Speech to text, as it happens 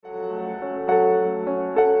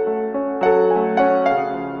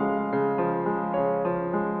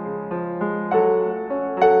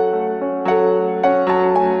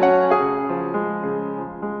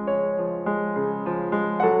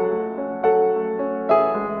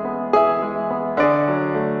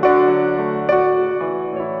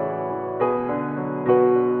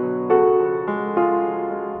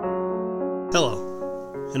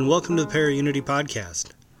welcome to the Para-Unity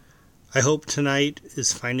Podcast. I hope tonight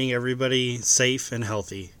is finding everybody safe and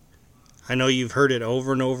healthy. I know you've heard it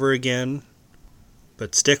over and over again,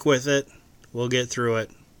 but stick with it. We'll get through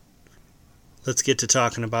it. Let's get to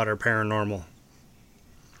talking about our paranormal.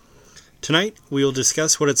 Tonight, we will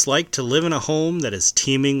discuss what it's like to live in a home that is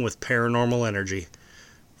teeming with paranormal energy.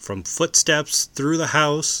 From footsteps through the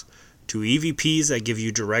house to EVPs that give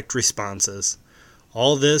you direct responses.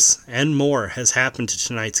 All this and more has happened to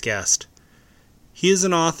tonight's guest. He is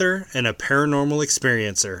an author and a paranormal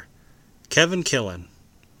experiencer, Kevin Killen.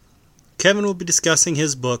 Kevin will be discussing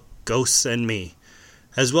his book, Ghosts and Me,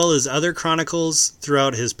 as well as other chronicles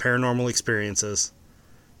throughout his paranormal experiences.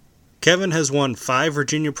 Kevin has won 5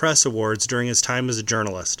 Virginia Press Awards during his time as a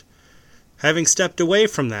journalist. Having stepped away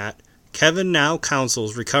from that, Kevin now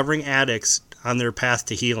counsels recovering addicts on their path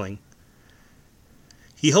to healing.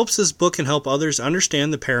 He hopes this book can help others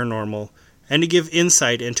understand the paranormal and to give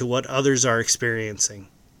insight into what others are experiencing.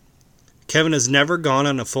 Kevin has never gone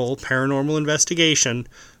on a full paranormal investigation,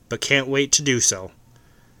 but can't wait to do so.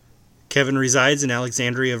 Kevin resides in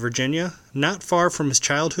Alexandria, Virginia, not far from his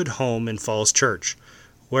childhood home in Falls Church,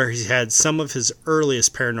 where he had some of his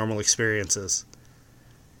earliest paranormal experiences.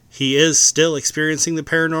 He is still experiencing the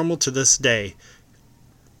paranormal to this day.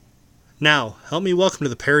 Now, help me welcome to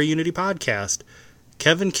the Para-Unity Podcast,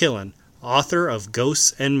 Kevin Killen, author of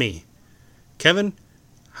Ghosts and Me. Kevin,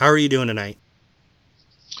 how are you doing tonight?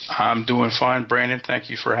 I'm doing fine, Brandon. Thank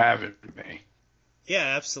you for having me.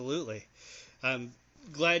 Yeah, absolutely. I'm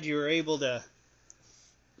glad you were able to,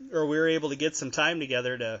 or we were able to get some time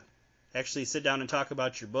together to actually sit down and talk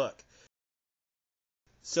about your book.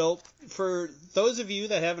 So, for those of you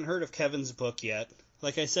that haven't heard of Kevin's book yet,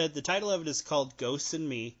 like I said, the title of it is called Ghosts and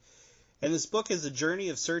Me, and this book is a journey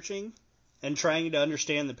of searching and trying to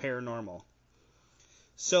understand the paranormal.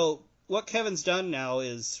 So, what Kevin's done now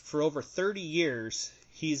is, for over 30 years,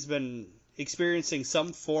 he's been experiencing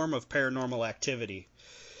some form of paranormal activity.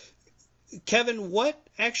 Kevin, what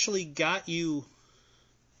actually got you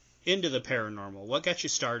into the paranormal? What got you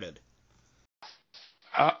started?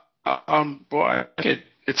 Well,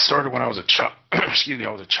 it started when I was a child.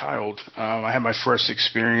 I was a child. I had my first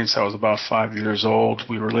experience. I was about 5 years old.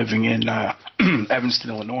 We were living in Evanston,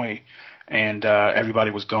 Illinois, and everybody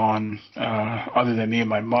was gone other than me and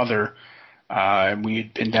my mother. And we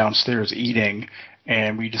had been downstairs eating,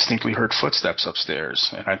 and we distinctly heard footsteps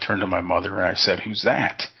upstairs. And I turned to my mother and I said, "Who's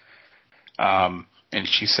that?" And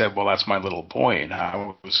she said, "Well, that's my little boy." And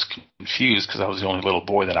I was confused because I was the only little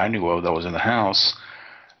boy that I knew of that was in the house.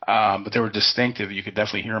 But they were distinctive. You could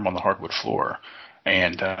definitely hear them on the hardwood floor.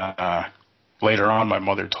 And later on, my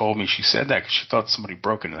mother told me she said that because she thought somebody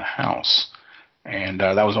broke into the house. And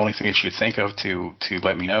that was the only thing that she could think of to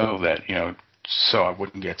let me know that, so I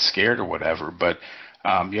wouldn't get scared or whatever. But,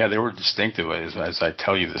 yeah, they were distinctive. As I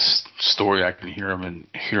tell you this story, I can hear them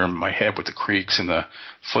in my head with the creaks and the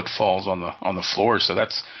footfalls on the floor. So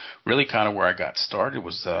that's really kind of where I got started,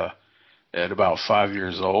 was at about 5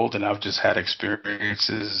 years old, and I've just had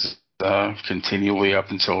experiences continually up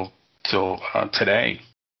until today.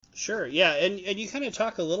 Sure, yeah, and you kind of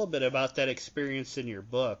talk a little bit about that experience in your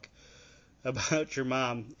book about your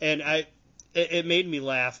mom, and it made me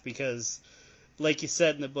laugh because, like you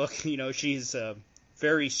said in the book, she's a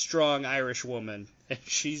very strong Irish woman, and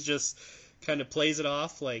she's just kind of plays it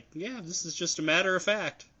off like, yeah, this is just a matter of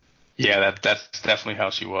fact. Yeah, that's definitely how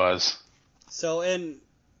she was. So, and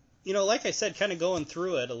like I said, kind of going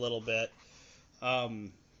through it a little bit,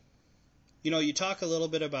 you talk a little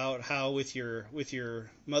bit about how with your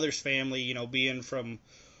mother's family, being from,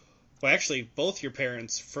 well, actually both your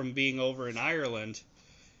parents from being over in Ireland,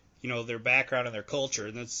 their background and their culture.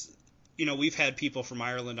 And that's, we've had people from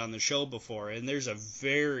Ireland on the show before, and there's a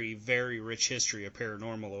very, very rich history of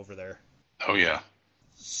paranormal over there. Oh, yeah.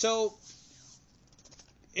 So,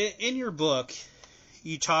 in your book,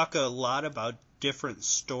 you talk a lot about different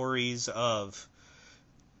stories of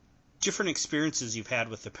different experiences you've had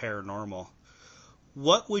with the paranormal.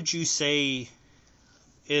 What would you say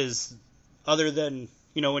is, other than,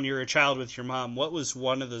 when you were a child with your mom, what was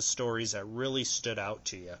one of the stories that really stood out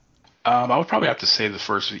to you? I would probably have to say the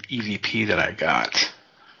first EVP that I got.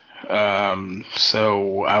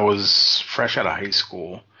 So I was fresh out of high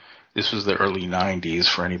school. This was the early 90s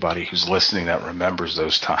for anybody who's listening that remembers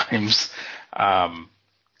those times. I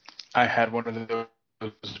had one of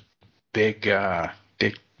those big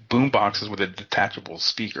boom boxes with a detachable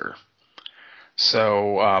speaker.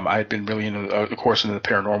 So I had been really into the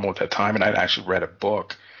paranormal at that time, and I'd actually read a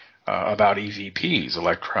book about EVPs,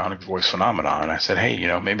 electronic voice phenomenon. And I said,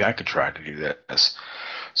 hey, maybe I could try to do this.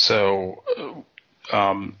 So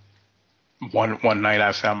one night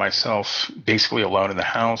I found myself basically alone in the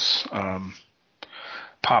house.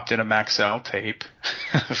 Popped in a Maxell tape.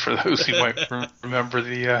 For those who might remember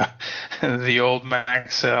the old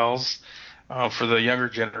Maxells. For the younger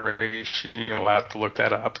generation, you'll have to look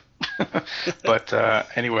that up. But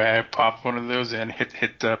anyway, I popped one of those in,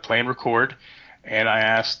 hit play and record, and I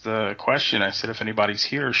asked the question. I said, "If anybody's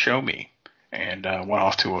here, show me." And went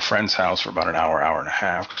off to a friend's house for about an hour, hour and a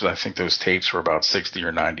half, because I think those tapes were about 60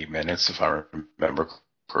 or 90 minutes, if I remember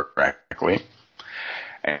correctly.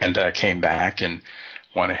 And came back and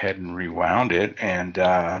went ahead and rewound it, and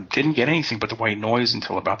didn't get anything but the white noise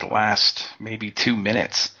until about the last maybe 2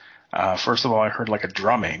 minutes. First of all, I heard like a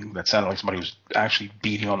drumming that sounded like somebody was actually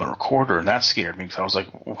beating on the recorder, and that scared me because I was like,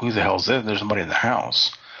 who the hell is this? There's somebody in the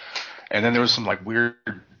house. And then there was some like weird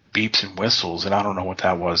beeps and whistles, and I don't know what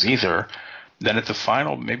that was either. Then at the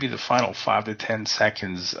final, maybe the final 5 to 10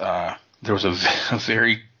 seconds, there was a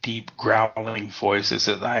very deep growling voice that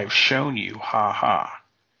says, "I have shown you, ha ha."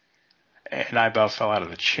 And I about fell out of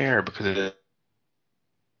the chair because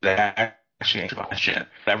that actually answered the question,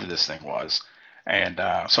 whatever this thing was. And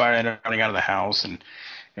so I ended up running out of the house and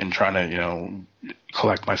trying to,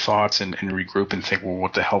 collect my thoughts and regroup and think, well,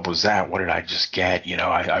 what the hell was that? What did I just get?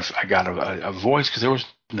 I got a voice because there was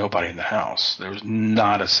nobody in the house. There was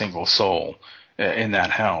not a single soul in that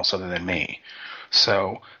house other than me.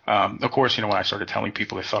 So, of course, when I started telling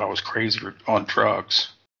people, they thought I was crazy or on drugs.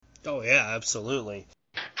 Oh, yeah, absolutely.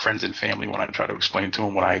 Friends and family when I try to explain to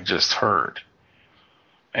them what I just heard.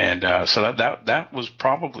 And so that was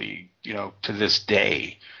probably, to this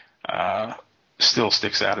day, still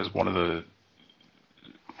sticks out as one of the,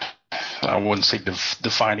 I wouldn't say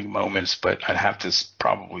defining moments, but I'd have to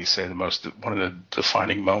probably say one of the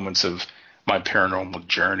defining moments of my paranormal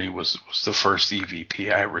journey was the first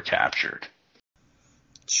EVP I ever captured.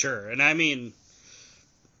 Sure. And I mean,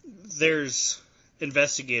 there's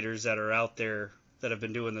investigators that are out there that have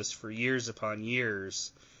been doing this for years upon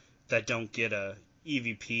years that don't get a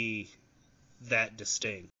EVP that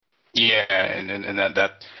distinct. Yeah, and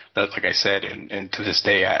that like I said, and to this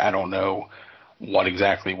day I don't know what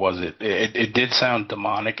exactly was it. It did sound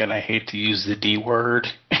demonic, and I hate to use the D word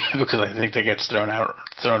because I think that gets thrown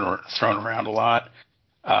around a lot.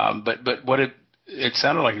 But what it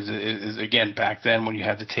sounded like is again back then when you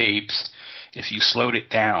had the tapes, if you slowed it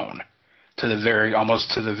down to the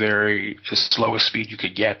very slowest speed you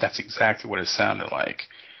could get, that's exactly what it sounded like.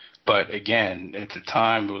 But again, at the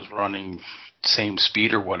time it was running same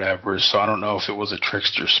speed or whatever, so I don't know if it was a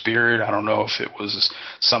trickster spirit. I don't know if it was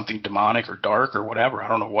something demonic or dark or whatever. I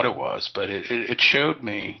don't know what it was, but it showed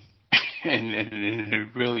me, and it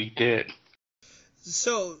really did.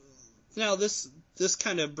 So now this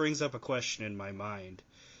kind of brings up a question in my mind.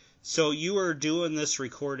 So you were doing this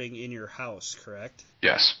recording in your house, correct?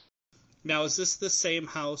 Yes. Now, is this the same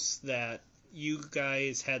house that you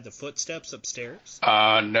guys had the footsteps upstairs?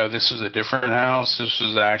 No, this was a different house. This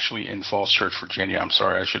was actually in Falls Church, Virginia. I'm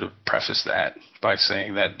sorry, I should have prefaced that by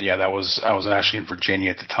saying that, I was actually in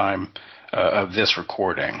Virginia at the time of this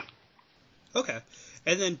recording. Okay.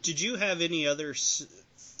 And then did you have any other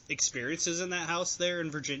experiences in that house there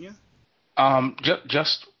in Virginia?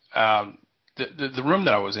 Just the room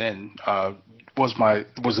that I was in was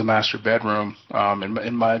the master bedroom,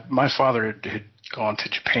 and my father had gone to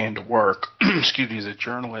Japan to work, excuse me, as a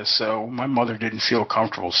journalist, so my mother didn't feel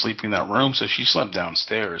comfortable sleeping in that room, so she slept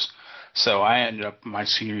downstairs. So I ended up, my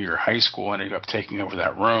senior year of high school, ended up taking over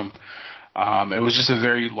that room. It was just a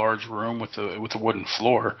very large room with a wooden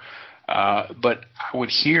floor, but I would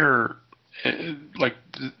hear, like,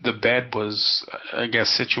 the bed was, I guess,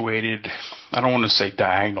 situated, I don't want to say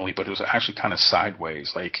diagonally, but it was actually kind of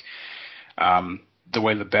sideways, like the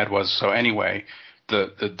way the bed was. So anyway,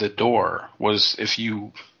 the door was, if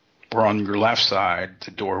you were on your left side,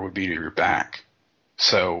 the door would be to your back.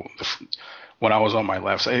 So when I was on my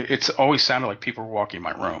left side, it's always sounded like people were walking in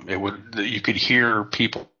my room. You could hear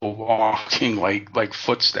people walking like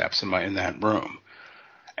footsteps in that room.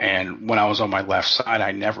 And when I was on my left side,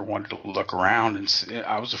 I never wanted to look around, and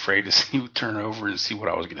I was afraid to turn over and see what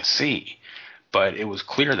I was going to see. But it was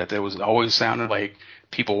clear that there was always sounded like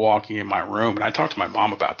people walking in my room. And I talked to my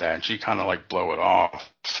mom about that, and she kind of like blow it off.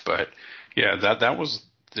 But yeah, that was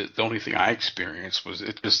the only thing I experienced. Was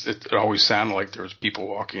it always sounded like there was people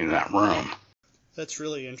walking in that room. That's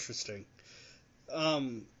really interesting.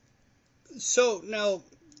 So now,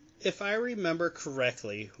 if I remember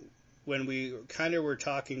correctly, when we kind of were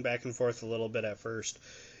talking back and forth a little bit at first,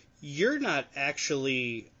 you're not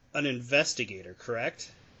actually an investigator, correct?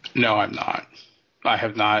 No, I'm not. I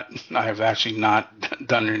have actually not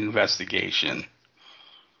done an investigation.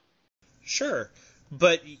 Sure,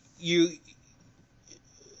 but you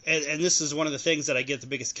and this is one of the things that I get the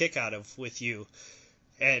biggest kick out of with you,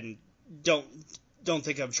 and don't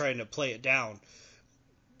think I'm trying to play it down,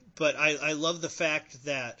 but I love the fact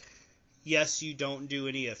that, yes, you don't do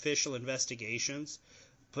any official investigations,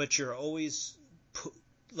 but you're always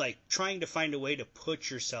trying to find a way to put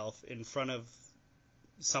yourself in front of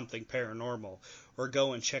something paranormal, or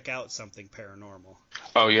go and check out something paranormal.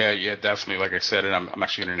 Oh yeah, definitely. Like I said, and I'm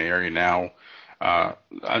actually in an area now.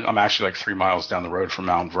 I'm actually like 3 miles down the road from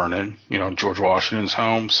Mount Vernon, George Washington's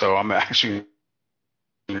home. So I'm actually,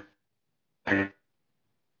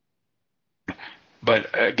 but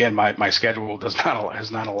again, my schedule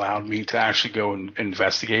has not allowed me to actually go and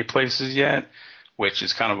investigate places yet, which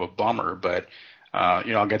is kind of a bummer. But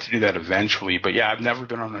I'll get to do that eventually. But yeah, I've never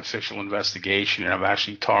been on an official investigation, and I've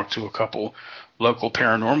actually talked to a couple local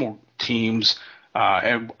paranormal teams,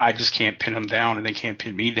 and I just can't pin them down, and they can't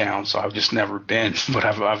pin me down. So I've just never been. But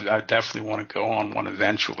I definitely want to go on one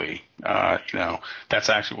eventually. That's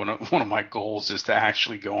actually one of my goals, is to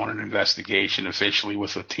actually go on an investigation officially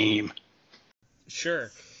with a team.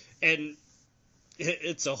 Sure, and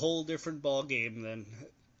it's a whole different ball game than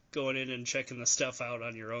going in and checking the stuff out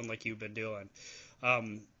on your own like you've been doing.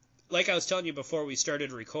 Like I was telling you before we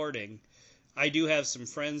started recording, I do have some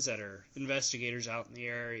friends that are investigators out in the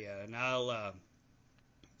area, and I'll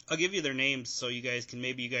give you their names so you guys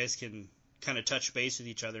can kind of touch base with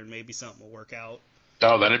each other, and maybe something will work out.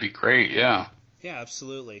 Oh, that'd be great. Yeah. Yeah,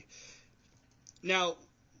 absolutely. Now,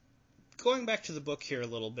 going back to the book here a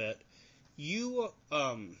little bit, you,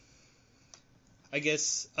 I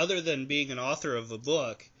guess, other than being an author of a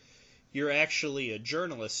book, you're actually a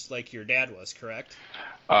journalist like your dad was, correct?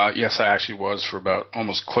 Yes, I actually was for about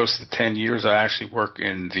almost close to 10 years. I actually work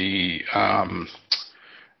in the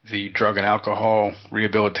drug and alcohol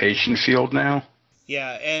rehabilitation field now.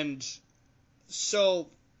 Yeah, and so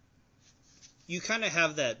you kind of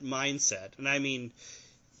have that mindset. And I mean,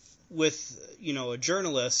 with, a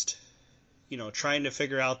journalist, trying to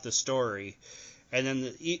figure out the story, and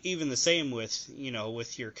then even the same with,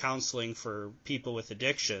 with your counseling for people with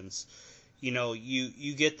addictions,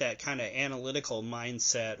 you get that kind of analytical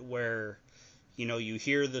mindset where, you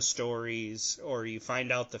hear the stories or you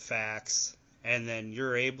find out the facts, and then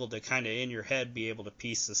you're able to kind of in your head be able to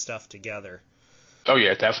piece the stuff together. Oh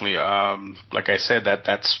yeah, definitely. Like I said,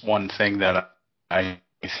 that's one thing that I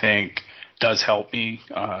think does help me,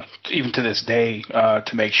 even to this day,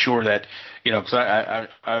 to make sure that, because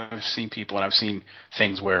I've seen people and I've seen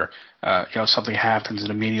things where, something happens and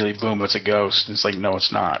immediately, boom, it's a ghost. And it's like, no,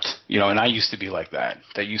 it's not. And I used to be like that.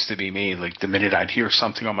 That used to be me. Like the minute I'd hear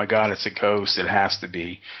something, oh my God, it's a ghost. It has to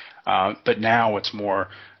be. But now it's more,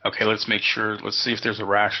 okay, let's see if there's a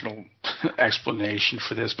rational explanation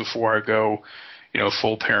for this before I go,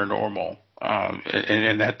 full paranormal.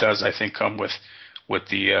 And that does, I think, come with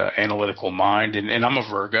the analytical mind, and I'm a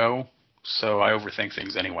Virgo, so I overthink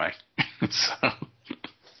things anyway. So.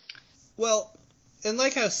 Well, and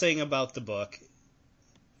like I was saying about the book,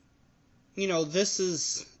 this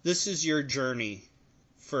is your journey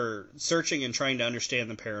for searching and trying to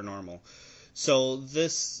understand the paranormal. So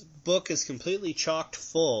this book is completely chocked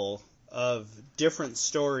full of different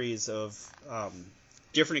stories of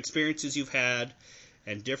different experiences you've had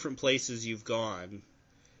and different places you've gone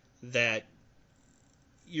that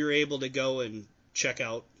you're able to go and check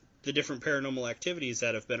out the different paranormal activities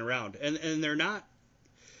that have been around. And they're not,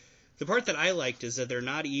 the part that I liked is that they're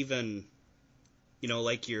not even,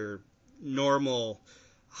 like your normal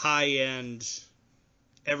high-end,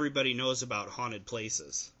 everybody knows about haunted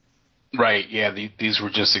places. Right, yeah, these were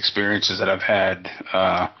just experiences that I've had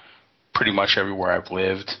pretty much everywhere I've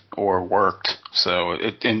lived or worked. So,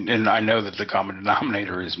 and I know that the common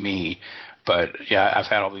denominator is me. But yeah, I've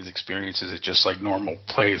had all these experiences at just like normal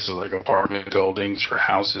places, like apartment buildings or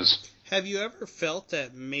houses. Have you ever felt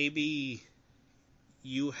that maybe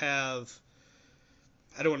you have,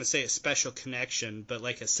 I don't want to say a special connection, but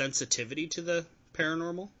like a sensitivity to the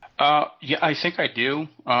paranormal? Yeah, I think I do.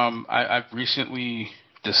 I've recently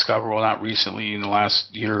discovered, well, not recently, in the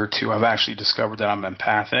last year or two, I've actually discovered that I'm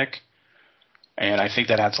empathic. And I think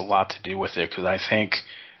that has a lot to do with it, because I think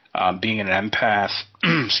being an empath,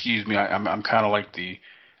 excuse me, I'm kind of like the,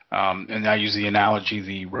 and I use the analogy,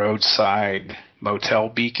 the roadside motel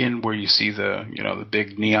beacon where you see the, the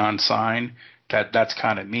big neon sign. That's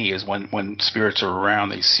kind of me, is when spirits are around,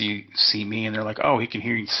 they see me and they're like, oh, he can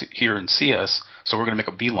hear and see us, so we're going to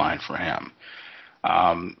make a beeline for him.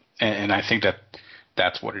 And I think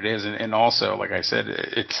that's what it is. And also, like I said,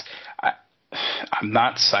 I'm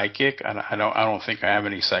not psychic. I don't think I have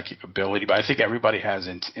any psychic ability, but I think everybody has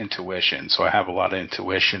intuition. So I have a lot of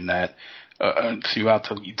intuition that throughout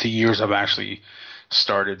the years I've actually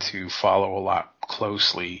started to follow a lot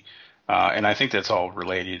closely. And I think that's all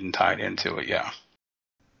related and tied into it, yeah.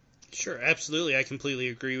 Sure, absolutely. I completely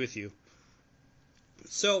agree with you.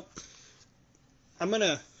 So, I'm going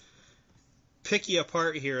to pick you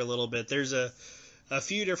apart here a little bit. There's a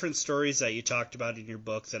few different stories that you talked about in your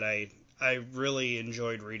book that I really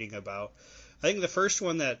enjoyed reading about. I think the first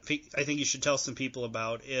one that I think you should tell some people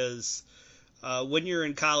about is when you're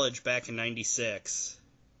in college back in '96,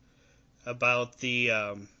 about the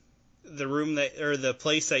room that, or the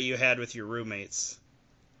place that you had with your roommates.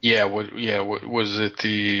 Yeah, what was it?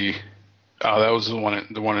 That was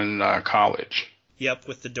the one in college. Yep,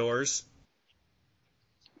 with the doors.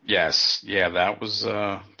 Yes, yeah, that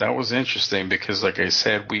was interesting because, like I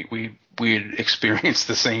said, we had experienced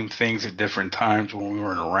the same things at different times when we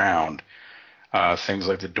weren't around. Things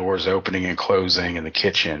like the doors opening and closing in the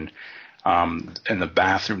kitchen, and the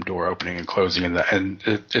bathroom door opening and closing, and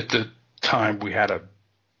at the time we had a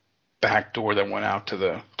back door that went out to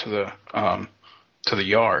the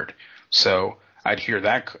yard. So I'd hear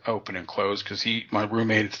that open and close because my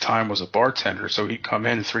roommate at the time was a bartender, so he'd come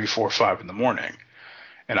in 3, 4, 5 in the morning,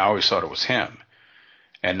 and I always thought it was him.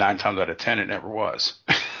 And 9 times out of 10, it never was.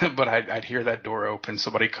 But I'd hear that door open,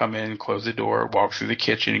 somebody come in, close the door, walk through the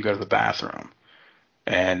kitchen, and go to the bathroom.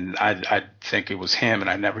 And I'd think it was him, and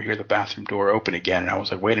I'd never hear the bathroom door open again. And I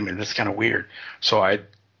was like, wait a minute, that's kind of weird. So I'd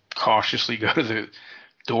cautiously go to the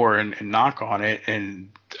door and knock on it, and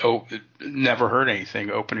never heard anything.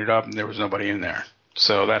 Open it up, and there was nobody in there.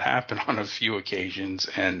 So that happened on a few occasions.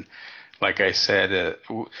 And like I said,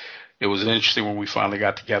 it was interesting when we finally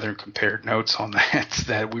got together and compared notes on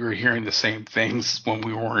that we were hearing the same things when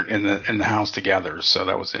we weren't in the house together. So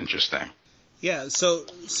that was interesting. Yeah, so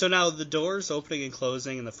now the doors opening and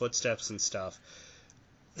closing and the footsteps and stuff,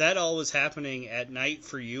 that all was happening at night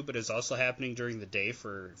for you, but is also happening during the day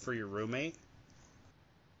for your roommate?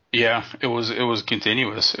 Yeah, it was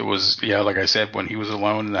continuous. It was, yeah, like I said, when he was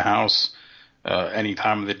alone in the house, any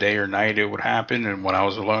time of the day or night it would happen, and when I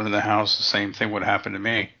was alone in the house, the same thing would happen to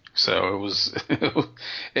me. So it was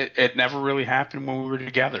it never really happened when we were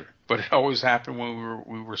together, but it always happened when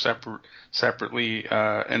we were separately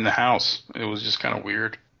in the house. It was just kind of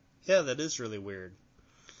weird. Yeah, that is really weird.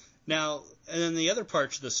 Now, and then the other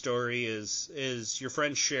part of the story is your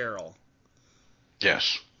friend Cheryl.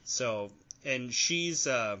 Yes. So, and she's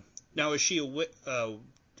now, is she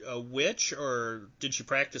a witch, or did she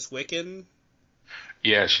practice Wiccan?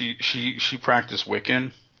 Yeah, she practiced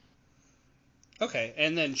Wiccan. Okay,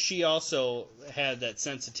 and then she also had that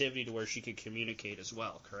sensitivity to where she could communicate as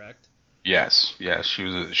well, correct? Yes,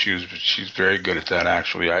 she's very good at that,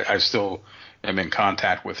 actually. I still am in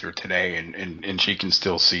contact with her today, and she can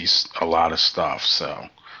still see a lot of stuff. So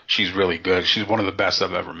she's really good. She's one of the best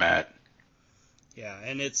I've ever met. Yeah,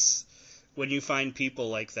 and it's when you find people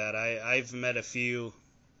like that. I've met a few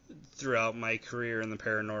throughout my career in the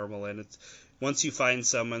paranormal, and it's once you find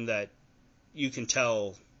someone that you can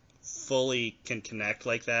tell fully can connect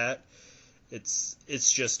like that,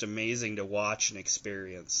 it's just amazing to watch and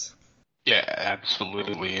experience. Yeah,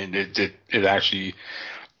 absolutely, and it actually,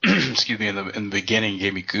 excuse me, in the beginning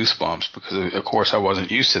gave me goosebumps because of course I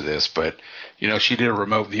wasn't used to this, but she did a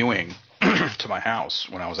remote viewing to my house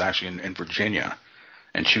when I was actually in Virginia,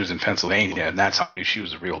 and she was in Pennsylvania, and that's how I knew she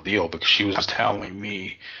was the real deal because she was telling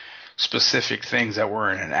me specific things that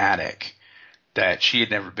were in an attic that she had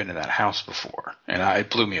never been in that house before. And it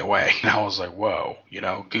blew me away. And I was like, whoa,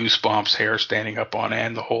 goosebumps, hair standing up on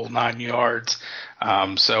end, the whole 9 yards.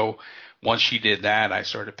 So once she did that, I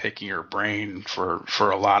started picking her brain for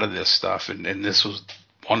a lot of this stuff. And this was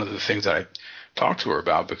one of the things that I talked to her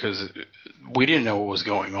about because we didn't know what was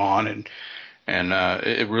going on. And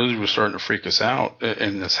it really was starting to freak us out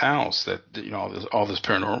in this house that, all this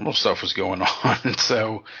paranormal stuff was going on. And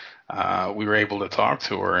so we were able to talk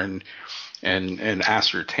to her and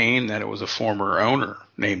ascertain that it was a former owner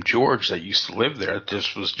named George that used to live there.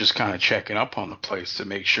 Just was just kind of checking up on the place to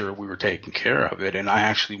make sure we were taking care of it. And I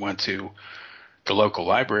actually went to the local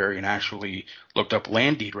library and actually looked up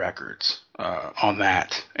land deed records on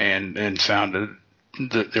that and found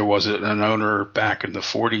that there was an owner back in the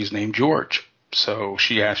 40s named George. So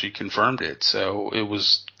she actually confirmed it. So it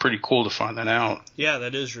was pretty cool to find that out. Yeah,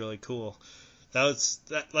 that is really cool.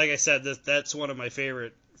 Like I said, that's one of my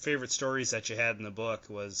favorite stories that you had in the book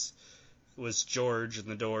was George and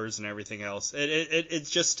the doors and everything else.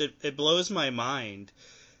 It blows my mind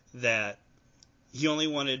that he only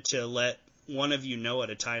wanted to let one of you know at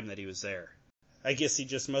a time that he was there. I guess he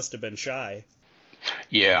just must have been shy.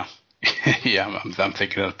 Yeah. Yeah, I'm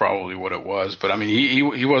thinking that's probably what it was. But I mean,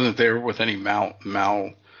 he wasn't there with any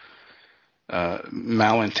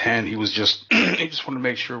malintent. He was just he just wanted to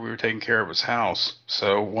make sure we were taking care of his house.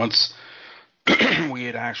 So once we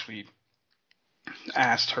had actually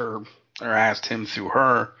asked her or asked him through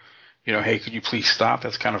her, hey, could you please stop?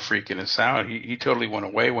 That's kind of freaking us out. He totally went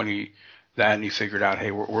away when he figured out,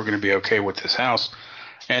 hey, we're going to be okay with this house.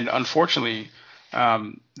 And unfortunately,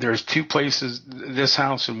 there's two places, this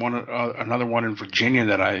house and another one in Virginia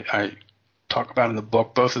that I talk about in the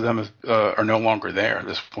book. Both of them are no longer there.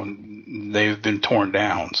 This one, they've been torn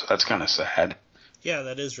down, so that's kind of sad. Yeah,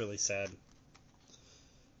 that is really sad.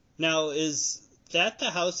 Now, is that the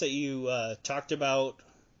house that you talked about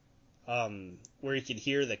where you could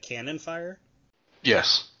hear the cannon fire?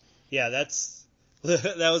 Yes. Yeah, that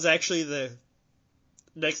was actually the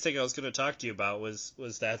next thing I was going to talk to you about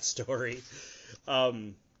was that story.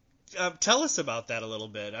 Tell us about that a little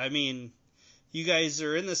bit. I mean, you guys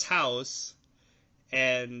are in this house,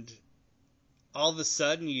 and all of a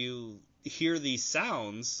sudden you hear these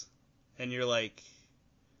sounds, and you're like,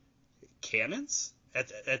 cannons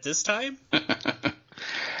at this time?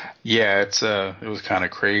 Yeah, it was kind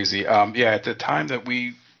of crazy. Yeah, at the time that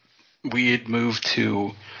we had moved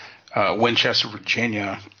to Winchester,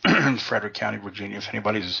 Virginia, Frederick County, Virginia. If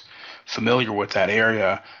anybody's familiar with that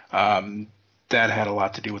area, that had a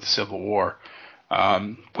lot to do with the Civil War.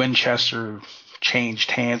 Winchester changed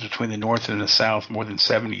hands between the North and the South more than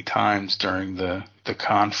 70 times during the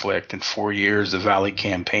conflict. In 4 years, the Valley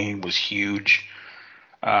Campaign was huge.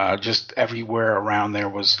 Just everywhere around there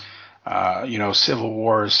was, civil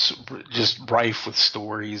wars, just rife with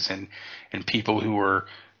stories and people who were,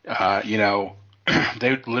 they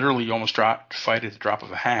would literally almost fight at the drop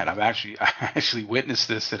of a hat. I actually witnessed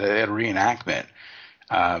this at a reenactment.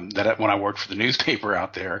 When I worked for the newspaper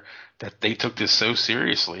out there, that they took this so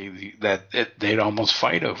seriously that they'd almost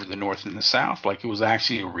fight over the North and the South, like it was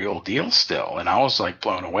actually a real deal still. And I was like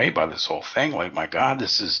blown away by this whole thing. Like, my God,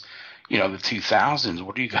 this is, the 2000s.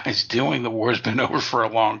 What are you guys doing? The war's been over for a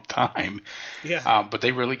long time. Yeah. But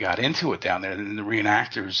they really got into it down there, and the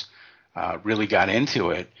reenactors really got into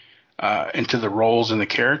it. Into the roles and the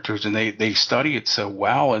characters, and they study it so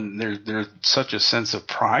well, and there's such a sense of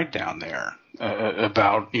pride down there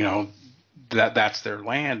about that's their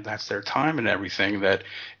land, that's their time, and everything. That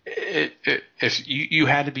if you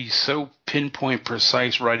had to be so pinpoint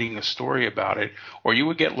precise writing a story about it, or you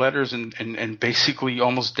would get letters and basically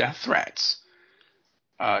almost death threats.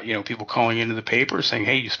 People calling into the paper saying,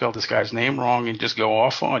 "Hey, you spelled this guy's name wrong," and just go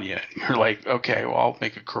off on you. And you're like, "Okay, well, I'll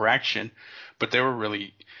make a correction," but they were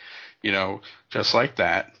really just like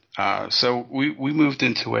that. So we moved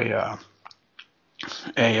into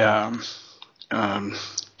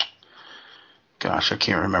gosh, I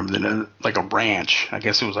can't remember the name, like a ranch. I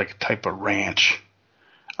guess it was like a type of ranch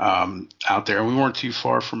out there. We weren't too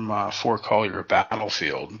far from Fort Collier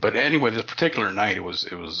Battlefield. But anyway, this particular night, it was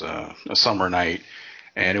a summer night,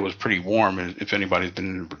 and it was pretty warm. And if anybody's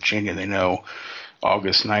been in Virginia, they know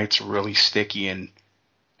August nights are really sticky and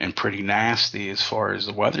pretty nasty as far as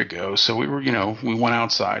the weather goes. So we went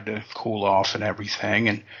outside to cool off and everything,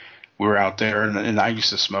 and we were out there, and I used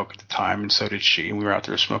to smoke at the time, and so did she, and we were out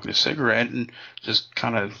there smoking a cigarette and just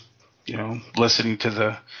kind of, listening to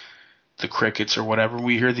the crickets or whatever.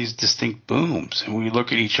 We hear these distinct booms, and we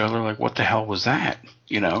look at each other like, what the hell was that?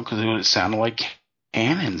 Because it sounded like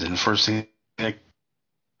cannons, and the first thing I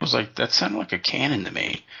was like, that sounded like a cannon to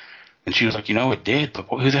me. And she was like, it did, but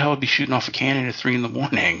who the hell would be shooting off a cannon at 3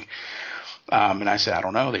 a.m? And I said, I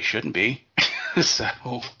don't know, they shouldn't be. So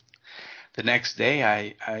the next day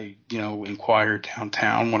I inquired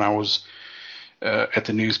downtown when I was at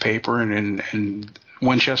the newspaper, and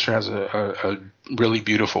Winchester has a really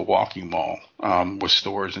beautiful walking mall with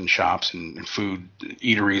stores and shops and food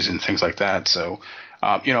eateries and things like that. So,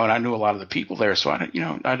 and I knew a lot of the people there, so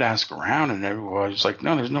I'd ask around, and everyone was like,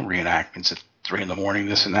 no, there's no reenactments at 3 a.m,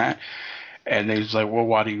 this and that. And they was like, well,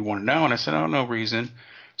 why do you want to know? And I said, oh, no reason.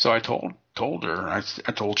 So I told her, I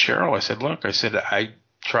told Cheryl, I said, look, I said, I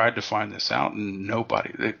tried to find this out, and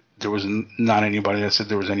there was not anybody that said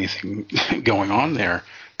there was anything going on there,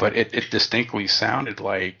 but it distinctly sounded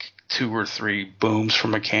like 2 or 3 booms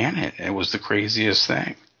from a cannon. It was the craziest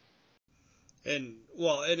thing. And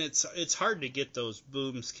it's hard to get those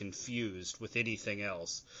booms confused with anything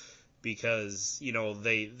else, because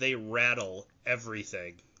they rattle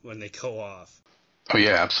everything when they go off. Oh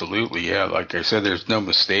yeah, absolutely. Yeah, like I said, there's no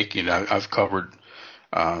mistaking. I've covered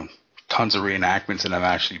tons of reenactments, and I've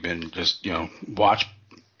actually been just watch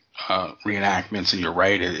reenactments, and you're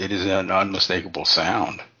right, it is an unmistakable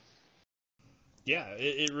sound. Yeah,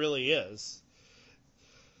 it really is.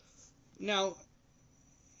 Now,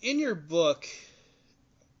 in your book,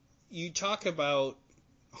 you talk about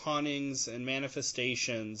hauntings and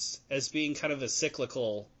manifestations as being kind of a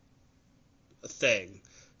cyclical thing.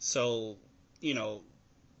 So,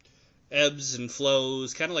 ebbs and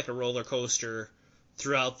flows, kind of like a roller coaster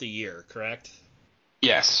throughout the year, correct?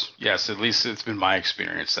 Yes, yes. At least it's been my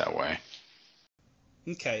experience that way.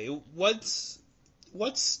 Okay, what's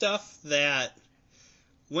stuff that,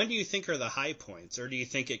 when do you think are the high points, or do you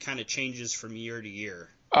think it kind of changes from year to year?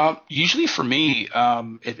 Usually for me,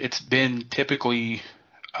 it's been typically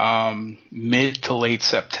mid to late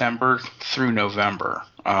September through November.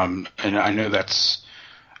 And I know that's,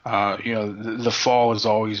 the fall has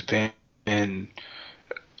always been,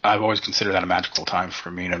 I've always considered that a magical time for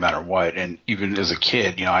me no matter what. And even as a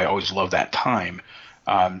kid, I always loved that time.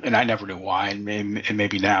 And I never knew why. And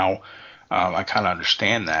maybe now I kind of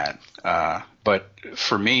understand that. But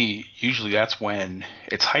for me, usually that's when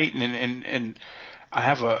it's heightened. And I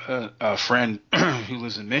have a friend who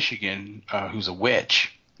lives in Michigan who's a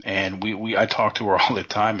witch. And I talk to her all the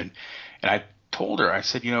time. And I told her, I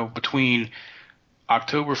said, between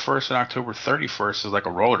October 1st and October 31st is like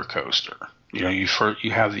a roller coaster.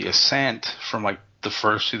 You have the ascent from like the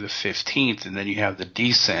 1st to the 15th, and then you have the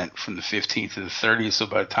descent from the 15th to the 30th. So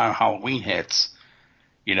by the time Halloween hits,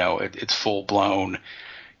 it's full blown,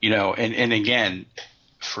 and again,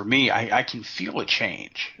 for me, I can feel a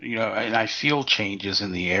change, and I feel changes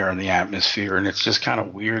in the air and the atmosphere. And it's just kind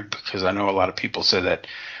of weird because I know a lot of people say that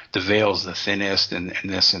the veil's the thinnest and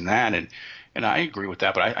this and that. And I agree with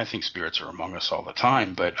that, but I think spirits are among us all the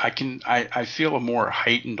time. But I feel a more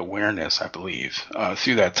heightened awareness, I believe,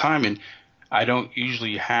 through that time. And I don't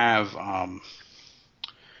usually have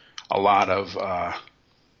a lot of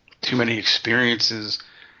too many experiences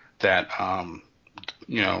that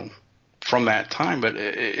from that time. But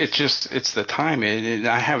it's the time. And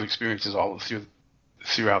I have experiences all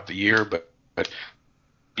throughout the year, but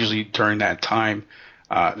usually during that time.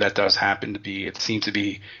 That does happen to be, it seems to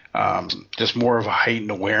be just more of a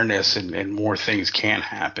heightened awareness and more things can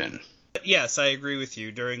happen. Yes, I agree with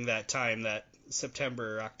you. During that time, that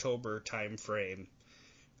September, October time frame,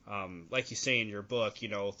 like you say in your book,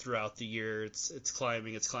 throughout the year, it's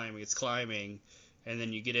climbing, and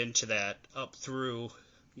then you get into that up through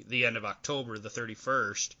the end of October, the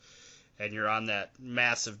 31st, and you're on that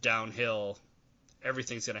massive downhill.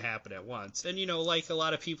 Everything's going to happen at once. And, like a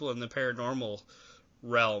lot of people in the paranormal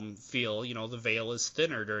realm feel, the veil is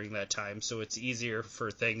thinner during that time, so it's easier for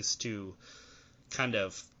things to kind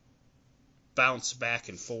of bounce back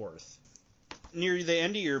and forth. Near the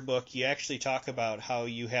end of your book, you actually talk about how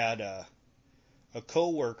you had a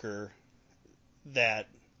coworker that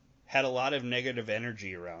had a lot of negative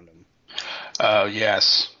energy around him.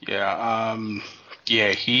 Yes. Yeah.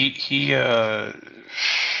 He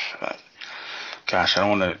gosh, I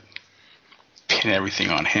don't want to pin everything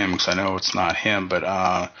on him because I know it's not him,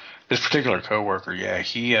 but this particular coworker,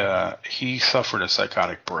 he suffered a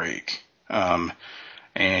psychotic break, and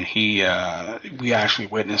we actually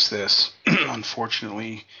witnessed this,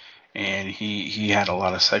 unfortunately, and he had a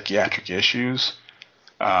lot of psychiatric issues,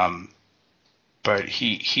 but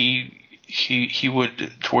he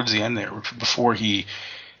would, towards the end there, before he,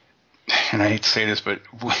 and I hate to say this, but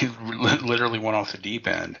we literally went off the deep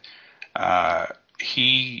end.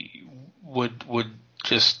 He would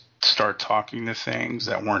just start talking to things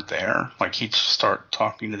that weren't there. Like he'd start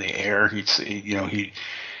talking to the air. He'd say,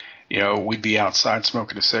 we'd be outside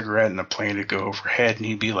smoking a cigarette and the plane would go overhead, and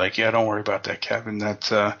he'd be like, "Yeah, don't worry about that, Kevin.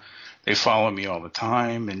 They follow me all the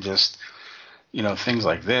time," and just things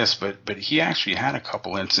like this. But he actually had a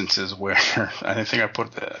couple instances where I don't think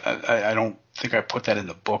I put that in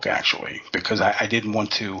the book actually because I didn't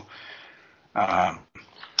want to.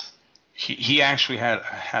 He actually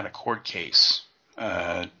had a court case.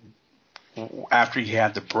 After he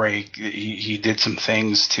had the break, he did some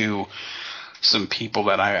things to some people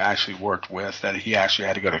that I actually worked with that he actually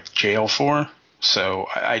had to go to jail for. So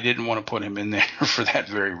I didn't want to put him in there for that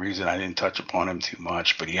very reason. I didn't touch upon him too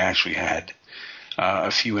much, but he actually had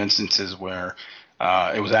a few instances where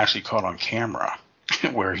it was actually caught on camera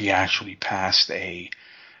where he actually passed we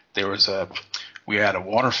had a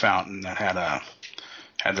water fountain that had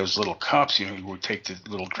those little cups, you would take the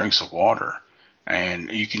little drinks of water,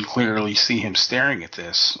 and you can clearly see him staring at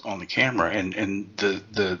this on the camera, and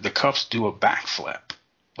the cups do a backflip,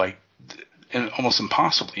 and almost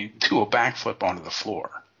impossibly do a backflip onto the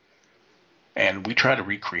floor. And we tried to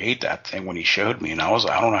recreate that thing when he showed me, and I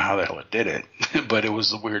don't know how the hell it did it, but it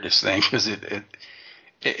was the weirdest thing because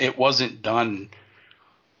it wasn't done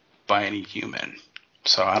by any human.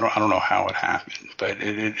 So I don't know how it happened, but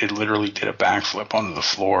it literally did a backflip onto the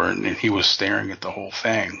floor, and he was staring at the whole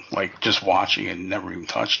thing, like just watching it and never even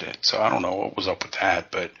touched it. So I don't know what was up with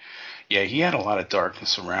that, but yeah, he had a lot of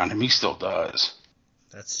darkness around him. He still does.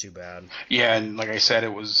 That's too bad. Yeah, and like I said,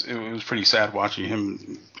 it was pretty sad watching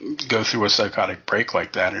him go through a psychotic break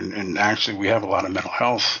like that. And actually, we have a lot of mental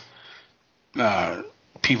health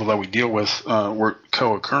people that we deal with were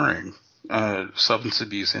co-occurring substance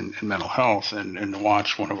abuse and mental health, and to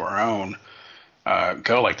watch one of our own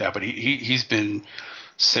go like that. But he's been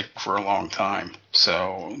sick for a long time.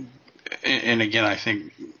 So, and again, I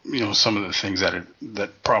think some of the things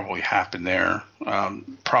that probably happened there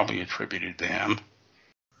probably attributed to him.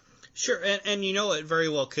 Sure, and it very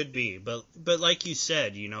well could be, but like you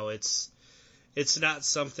said, it's not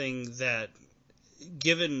something that,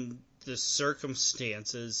 given the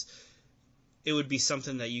circumstances, it would be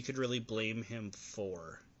something that you could really blame him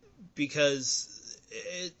for, because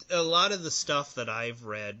a lot of the stuff that I've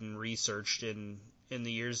read and researched in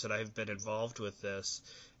the years that I've been involved with this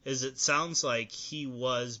is it sounds like he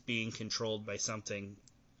was being controlled by something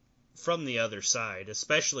from the other side,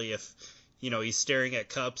 especially if he's staring at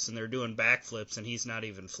cups and they're doing backflips and he's not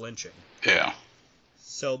even flinching. Yeah.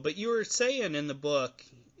 So, but you were saying in the book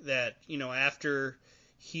that, after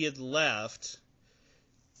he had left,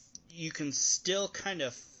 you can still kind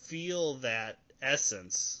of feel that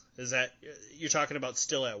essence. Is that, you're talking about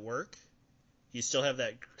still at work? You still have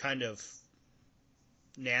that kind of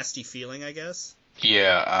nasty feeling, I guess?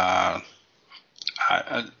 Yeah.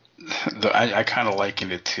 I kind of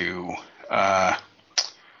likened it to,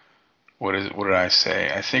 what did I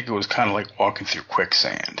say? I think it was kind of like walking through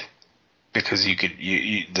quicksand, because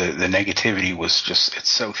the negativity was just, it's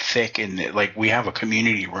so thick. And like, we have a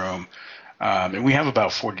community room, and we have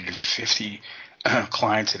about 40 to 50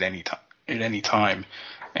 clients at any time.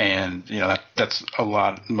 And, that's a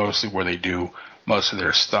lot, mostly where they do most of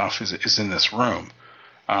their stuff is in this room.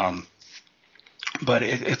 But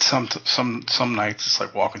it's some nights it's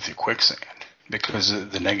like walking through quicksand, because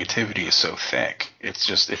the negativity is so thick. It's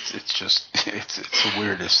the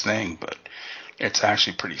weirdest thing, but it's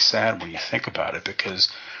actually pretty sad when you think about it, because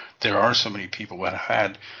there are so many people that have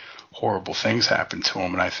had horrible things happen to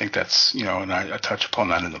them. And I think that's, and I touch upon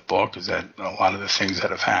that in the book, is that a lot of the things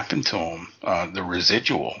that have happened to them, the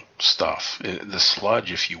residual stuff, the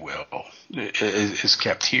sludge, if you will, is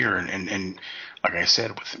kept here. And like I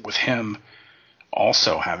said, with him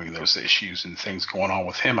also having those issues and things going on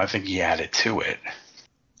with him, I think he added to it.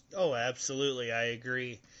 Oh, absolutely. I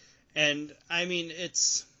agree. And I mean,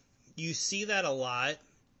 you see that a lot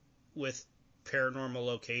with paranormal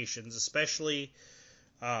locations, especially,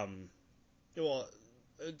 well,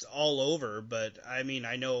 it's all over, but I mean,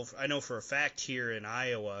 I know for a fact here in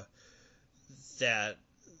Iowa that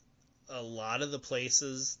a lot of the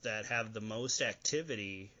places that have the most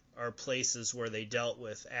activity are places where they dealt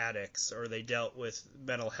with addicts, or they dealt with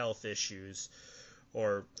mental health issues,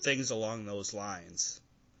 or things along those lines.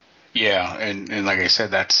 Yeah, and like I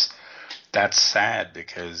said, that's sad,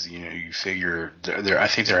 because you figure I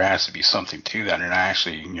think there has to be something to that. And I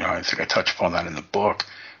actually, I think I touch upon that in the book,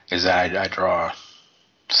 is that I draw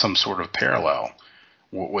some sort of parallel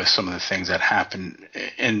with some of the things that happen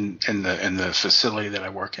in the facility that I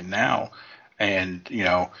work in now. And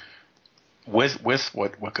with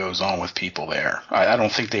what goes on with people there, I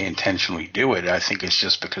don't think they intentionally do it. I think it's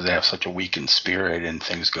just because they have such a weakened spirit and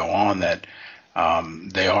things go on that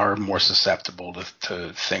they are more susceptible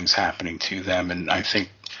to things happening to them. And I think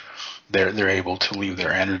they're able to leave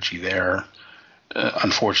their energy there.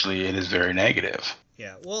 Unfortunately, it is very negative.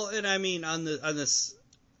 Yeah, well, and I mean, on this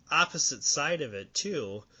opposite side of it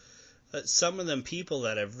too, some of them people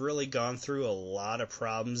that have really gone through a lot of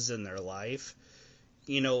problems in their life,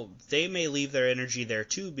 they may leave their energy there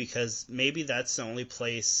too, because maybe that's the only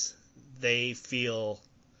place they feel,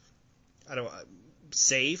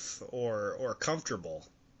 safe or comfortable,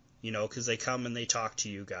 because they come and they talk to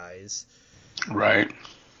you guys. Right.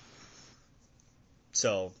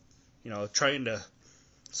 So, trying to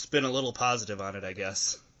spin a little positive on it, I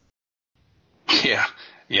guess. Yeah.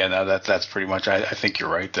 No, that's pretty much. I think you're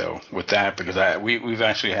right though with that, because we've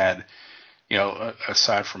actually had,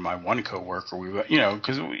 aside from my one coworker,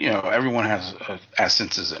 because everyone has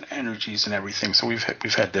essences and energies and everything. So we've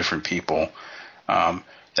had different people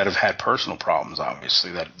that have had personal problems,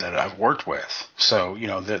 obviously, that I've worked with. So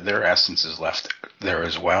their essence is left there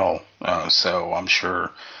as well. So I'm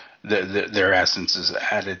sure their essence is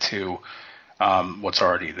added to what's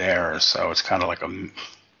already there. So it's kind of like a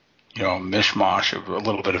mishmash of a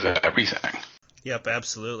little bit of everything. Yep,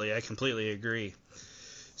 absolutely. I completely agree.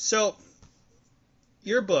 So,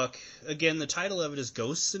 your book, again, the title of it is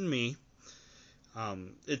Ghosts and Me.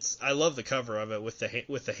 I love the cover of it with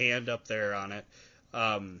the hand up there on it.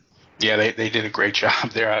 Yeah, they did a great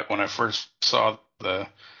job there. When I first saw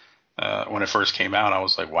when it first came out, I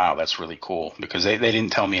was like, wow, that's really cool, because they didn't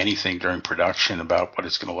tell me anything during production about what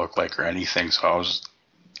it's going to look like or anything. So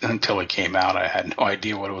until it came out, I had no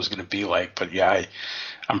idea what it was going to be like. But yeah,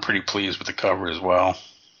 I'm pretty pleased with the cover as well.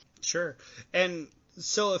 Sure. And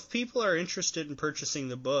so if people are interested in purchasing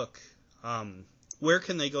the book, where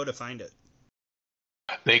can they go to find it?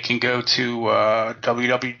 They can go to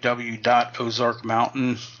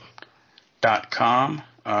www.ozarkmountain.com.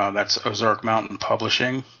 That's Ozark Mountain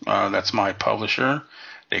Publishing. That's my publisher.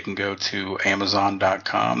 They can go to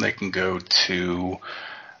Amazon.com. They can go to,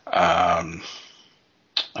 I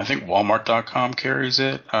think Walmart.com carries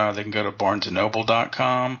it. They can go to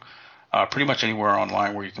BarnesandNoble.com. Pretty much anywhere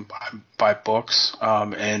online where you can buy books.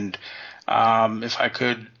 If I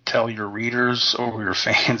could tell your readers or your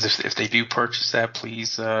fans, if they do purchase that,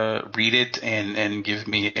 please read it and give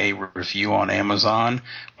me a review on Amazon.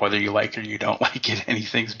 Whether you like it or you don't like it,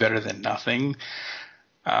 anything's better than nothing.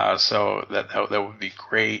 So that would be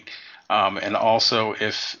great. And also,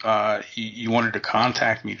 if you wanted to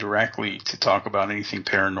contact me directly to talk about anything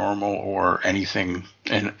paranormal or anything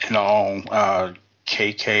in all,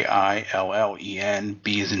 KKILLEN,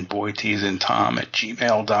 B as in boy, T as in Tom,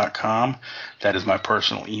 @gmail.com. That is my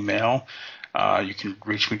personal email. You can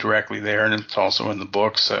reach me directly there, and it's also in the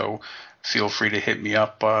book. So feel free to hit me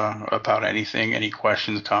up about anything, any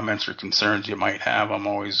questions, comments, or concerns you might have. I'm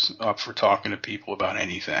always up for talking to people about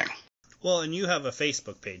anything. Well, and you have a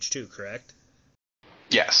Facebook page too, correct?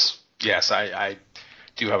 Yes, I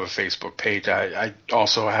do have a Facebook page. I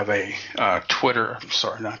also have a Instagram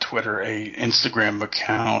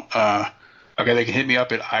account. Okay, they can hit me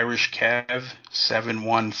up at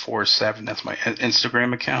IrishKev7147. That's my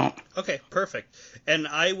Instagram account. Okay, perfect. And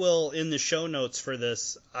I will, in the show notes for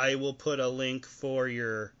this, I will put a link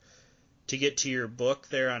to get to your book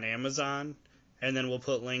there on Amazon, and then we'll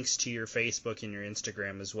put links to your Facebook and your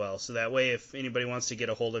Instagram as well. So that way, if anybody wants to get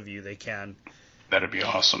a hold of you, they can. That'd be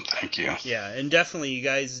awesome. Thank you. Yeah, and definitely you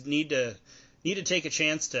guys need to take a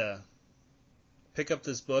chance to pick up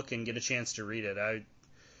this book and get a chance to read it.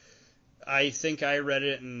 I think I read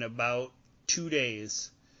it in about 2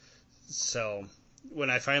 days. So when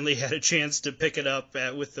I finally had a chance to pick it up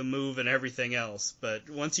with the move and everything else, but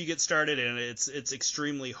once you get started in it, it's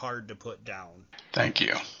extremely hard to put down. Thank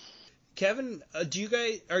you. Kevin,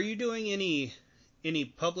 are you doing any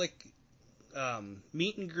public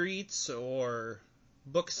meet and greets or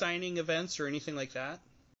book signing events or anything like that?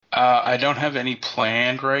 I don't have any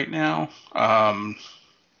planned right now.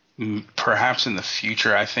 Perhaps in the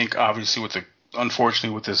future. I think obviously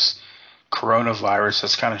unfortunately with this coronavirus,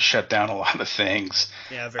 that's kind of shut down a lot of things.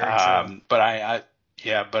 Yeah, very true. But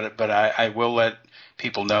I will let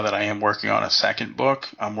people know that I am working on a second book.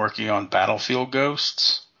 I'm working on Battlefield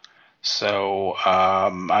Ghosts. So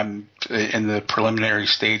I'm in the preliminary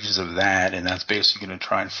stages of that, and that's basically going to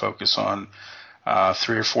try and focus on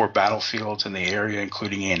 3 or 4 battlefields in the area,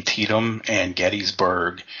 including Antietam and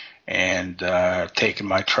Gettysburg, and taking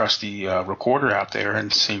my trusty recorder out there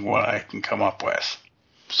and seeing what I can come up with.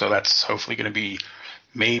 So that's hopefully going to be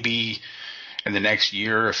maybe in the next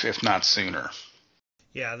year, if not sooner.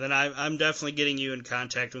 Yeah, then I'm definitely getting you in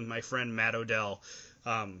contact with my friend Matt Odell.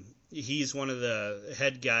 He's one of the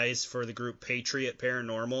head guys for the group Patriot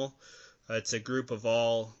Paranormal. It's a group of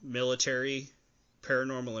all military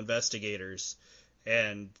paranormal investigators,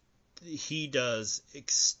 and he does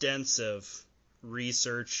extensive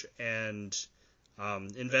research and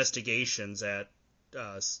investigations at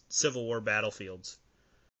Civil War battlefields.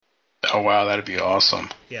 Oh wow, that'd be awesome.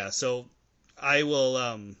 Yeah, so I will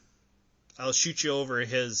I'll shoot you over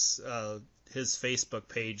his Facebook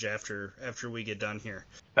page after we get done here.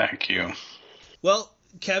 Thank you. Well,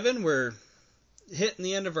 Kevin, we're hitting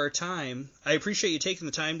the end of our time. I appreciate you taking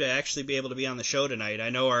the time to actually be able to be on the show tonight. I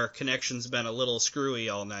know our connection's been a little screwy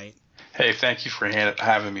all night. Hey, thank you for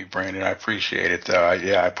having me, Brandon. I appreciate it. I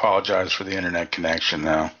apologize for the internet connection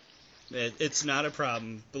now. It's not a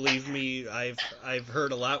problem. Believe me, I've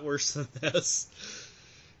heard a lot worse than this.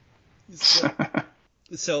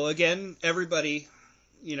 So again, everybody,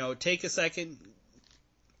 take a second,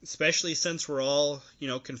 especially since we're all,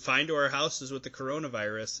 confined to our houses with the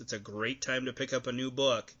coronavirus. It's a great time to pick up a new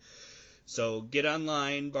book. So get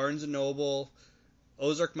online, Barnes & Noble,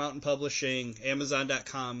 Ozark Mountain Publishing,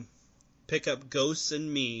 Amazon.com. Pick up Ghosts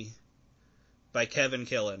and Me by Kevin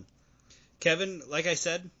Killen. Kevin, like I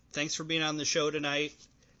said, thanks for being on the show tonight.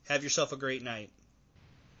 Have yourself a great night.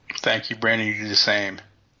 Thank you, Brandon. You do the same.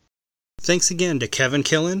 Thanks again to Kevin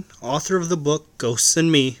Killen, author of the book Ghosts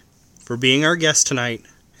and Me, for being our guest tonight,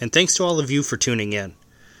 and thanks to all of you for tuning in.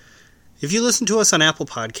 If you listen to us on Apple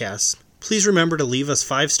Podcasts, please remember to leave us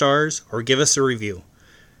 5 stars or give us a review.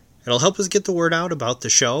 It'll help us get the word out about the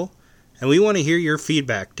show, and we want to hear your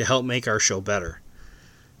feedback to help make our show better.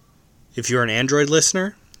 If you're an Android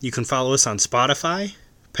listener, you can follow us on Spotify,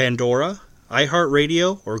 Pandora,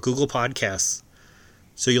 iHeartRadio, or Google Podcasts,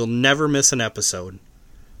 so you'll never miss an episode.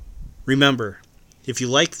 Remember, if you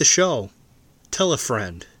like the show, tell a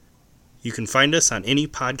friend. You can find us on any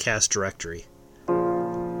podcast directory.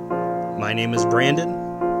 My name is Brandon,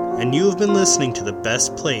 and you have been listening to the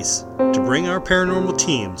best place to bring our paranormal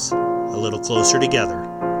teams a little closer together,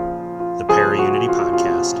 the Para Unity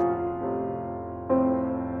Podcast.